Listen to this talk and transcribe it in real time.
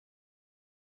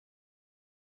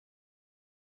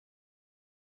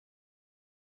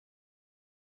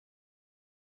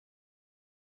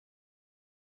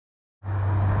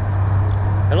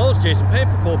host, Jason Payne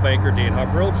for Coldwell Banker D&H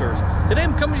Realtors. Today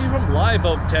I'm coming to you from Live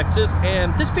Oak, Texas,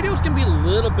 and this video is going to be a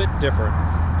little bit different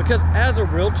because as a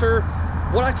realtor,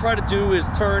 what I try to do is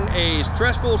turn a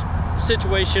stressful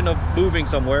situation of moving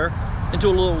somewhere into a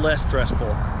little less stressful.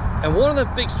 And one of the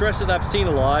big stresses I've seen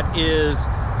a lot is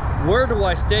where do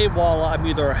I stay while I'm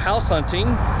either house hunting,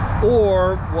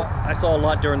 or what I saw a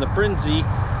lot during the frenzy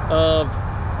of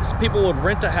people would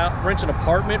rent an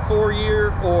apartment for a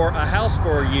year or a house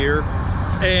for a year,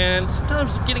 and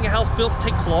sometimes getting a house built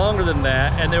takes longer than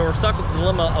that, and they were stuck with the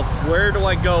dilemma of where do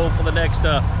I go for the next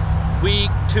week,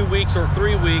 2 weeks, or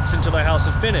 3 weeks until the house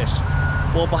is finished.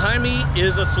 Well, behind me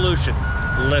is a solution.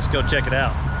 Let's go check it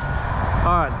out.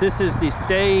 All right, this is the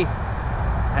Stay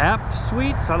App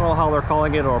Suites. I don't know how they're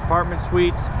calling it, or apartment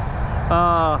suites.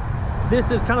 This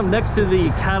is kind of next to the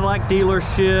Cadillac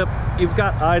dealership. You've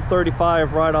got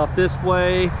I-35 right off this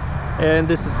way, and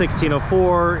this is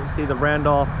 1604. You see the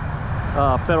Randolph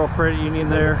Federal Credit Union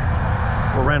there,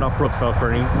 or Randolph Brooks Federal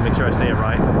Credit Union, make sure I say it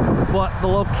right. But the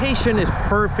location is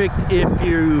perfect if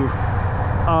you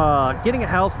getting a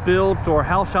house built or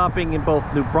house shopping in both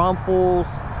New Braunfels,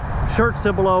 Shirt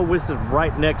Cibolo, which is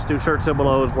right next to Shirt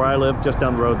Cibolo is where I live, just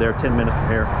down the road there, 10 minutes from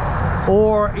here,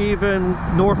 or even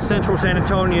north central San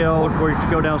Antonio where you can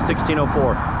go down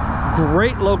 1604.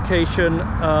 Great location.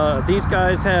 These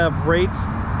guys have rates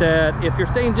that if you're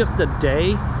staying just a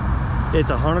day, it's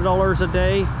 $100 a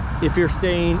day. If you're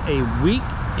staying a week,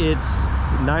 it's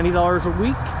 $90 a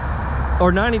week,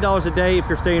 or $90 a day if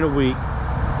you're staying a week.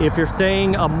 If you're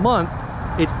staying a month,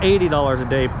 it's $80 a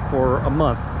day for a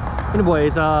month.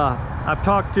 Anyways, I've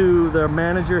talked to the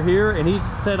manager here, and he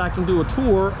said I can do a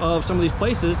tour of some of these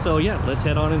places. So yeah, let's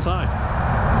head on inside.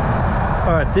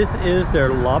 All right, this is their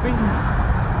lobby.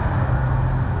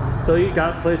 So you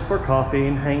got a place for coffee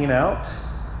and hanging out.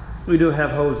 We do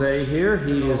have Jose here.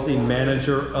 He is the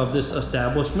manager of this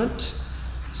establishment.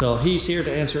 So he's here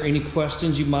to answer any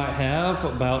questions you might have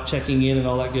about checking in and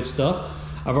all that good stuff.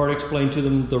 I've already explained to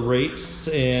them the rates,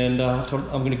 and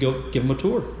I'm gonna go give them a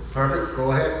tour. Perfect,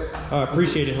 go ahead. I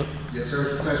appreciate it. Yes, sir,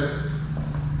 it's a pleasure.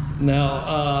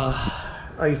 Now,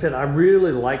 like I said, I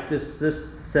really like this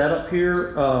setup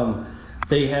here.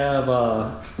 They have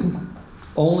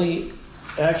only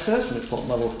access, let me pull up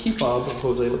my little key fob,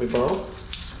 Jose, let me borrow,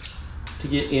 to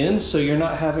get in, so you're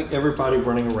not having everybody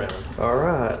running around. All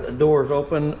right, the door's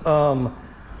open.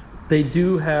 They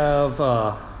do have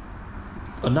a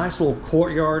nice little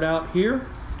courtyard out here.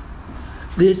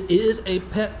 This is a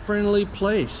pet-friendly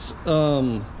place.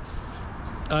 The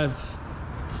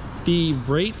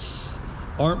rates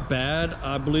aren't bad.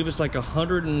 I believe it's like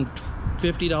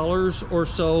 $150 or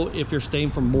so if you're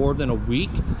staying for more than a week,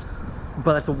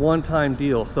 but it's a one-time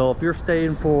deal. So if you're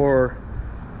staying for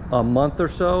a month or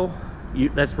so,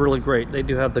 that's really great. They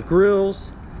do have the grills,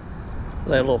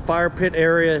 that little fire pit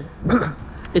area.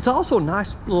 It's also a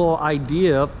nice little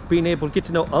idea of being able to get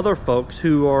to know other folks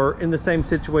who are in the same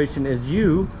situation as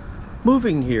you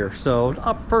moving here. So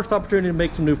first opportunity to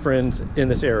make some new friends in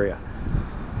this area.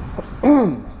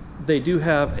 They do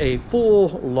have a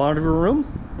full laundry room,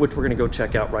 which we're gonna go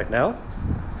check out right now.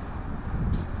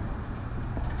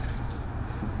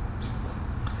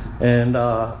 And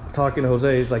talking to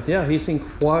Jose, he's like, yeah, he's seen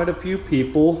quite a few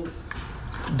people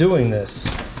doing this.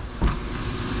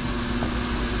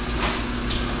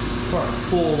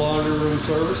 Full laundry room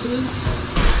services.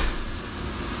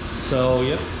 So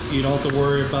yep, you don't have to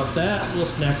worry about that. Little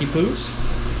snacky poos.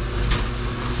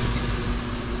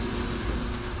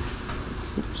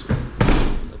 Oops,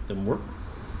 let them work.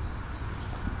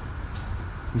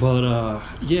 But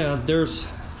yeah, this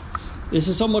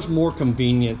is so much more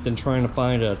convenient than trying to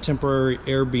find a temporary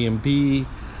Airbnb,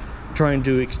 trying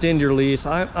to extend your lease.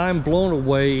 I'm blown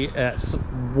away at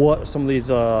what some of these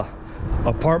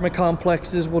apartment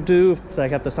complexes will do. It's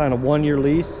like I have to sign a 1-year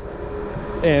lease,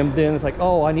 and then it's like,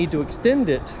 oh, I need to extend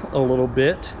it a little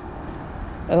bit,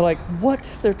 and they're like, what?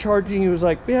 They're charging you? Is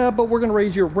like, yeah, but we're gonna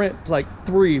raise your rent like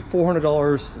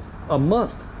 $300-400 a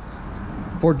month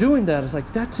for doing that. It's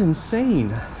like, that's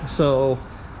insane. So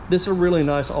this is a really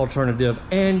nice alternative,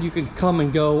 and you can come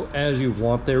and go as you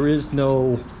want. There is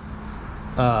no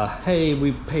hey,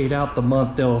 we've paid out the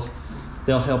month, they'll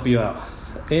help you out.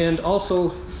 And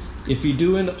also, if you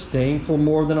do end up staying for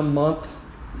more than a month,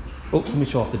 oh, let me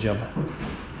show off the gym.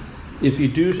 If you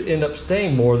do end up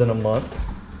staying more than a month,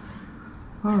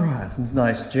 all right,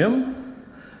 nice gym.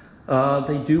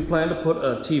 They do plan to put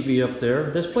a TV up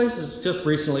there. This place is just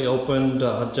recently opened,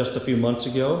 just a few months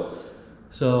ago.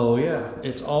 So yeah,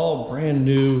 it's all brand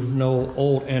new, no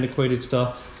old antiquated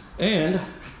stuff. And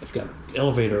I've got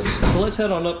elevators. So let's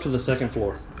head on up to the second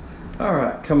floor. All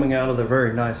right, coming out of the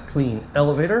very nice clean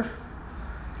elevator.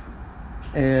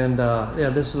 And yeah,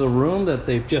 this is a room that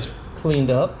they've just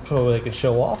cleaned up so they can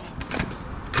show off.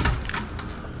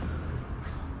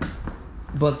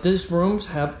 But these rooms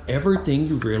have everything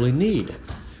you really need.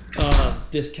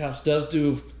 This couch does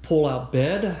do pull-out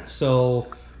bed, so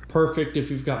perfect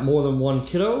if you've got more than one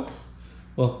kiddo.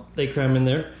 Well, they cram in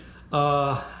there.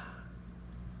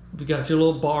 We got your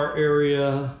little bar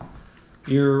area,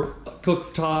 your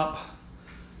cooktop,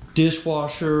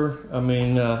 dishwasher. I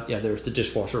mean, yeah, there's the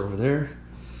dishwasher over there.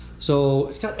 So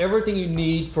it's got everything you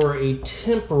need for a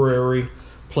temporary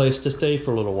place to stay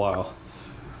for a little while.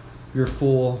 Your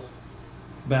full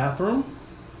bathroom,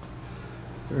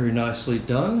 very nicely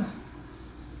done.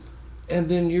 And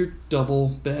then your double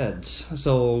beds.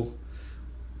 So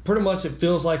pretty much it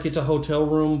feels like it's a hotel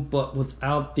room, but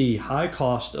without the high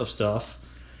cost of stuff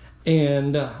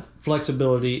and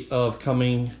flexibility of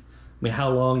coming, I mean, how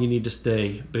long you need to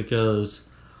stay, because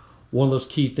one of those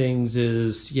key things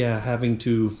is, yeah, having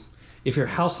to, if you're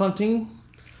house hunting,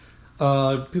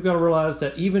 people got to realize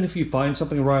that even if you find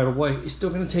something right away, it's still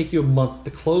going to take you a month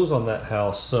to close on that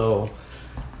house. So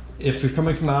if you're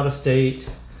coming from out of state,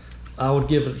 I would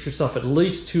give yourself at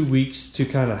least 2 weeks to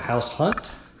kind of house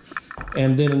hunt,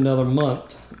 and then another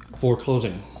month for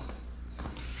closing.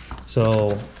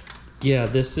 So yeah,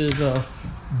 this is a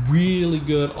really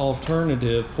good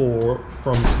alternative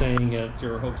from staying at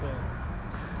your hotel.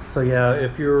 So yeah,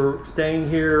 if you're staying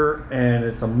here and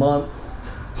it's a month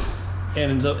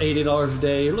and it's up $80 a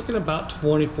day, you're looking at about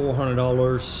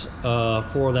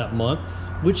 $2,400 for that month,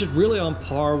 which is really on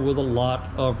par with a lot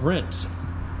of rents.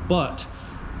 But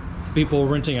people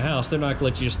renting a house, they're not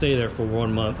gonna let you stay there for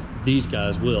 1 month. These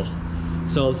guys will.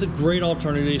 So it's a great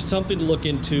alternative, something to look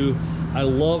into. I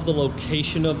love the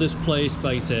location of this place.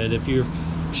 Like I said, if you're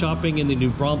shopping in the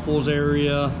New Braunfels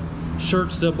area,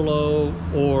 Church Cibolo,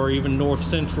 or even North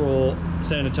Central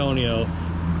San Antonio,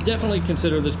 definitely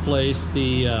consider this place,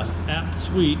 the App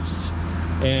Suites,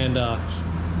 and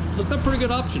looks like a pretty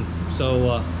good option.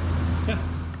 So yeah.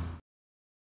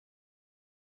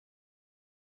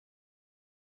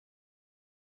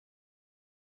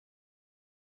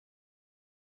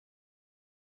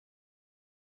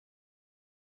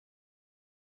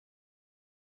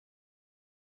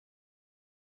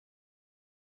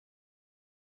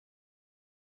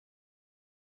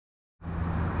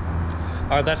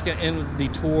 All right, that's gonna end the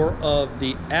tour of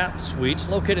the App Suites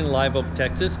located in Live Oak,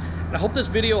 Texas. And I hope this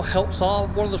video helps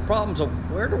solve one of those problems of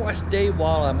where do I stay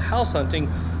while I'm house hunting,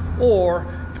 or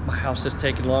if my house is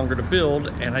taking longer to build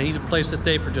and I need a place to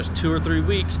stay for just 2 or 3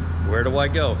 weeks, where do I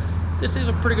go? This is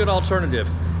a pretty good alternative.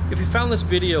 If you found this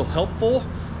video helpful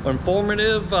or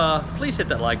informative, please hit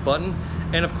that like button.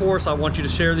 And of course, I want you to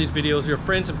share these videos with your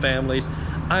friends and families.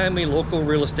 I am a local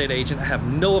real estate agent. I have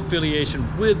no affiliation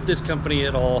with this company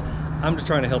at all. I'm just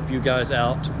trying to help you guys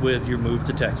out with your move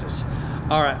to Texas.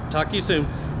 All right, talk to you soon.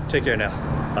 Take care now.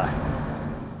 Bye.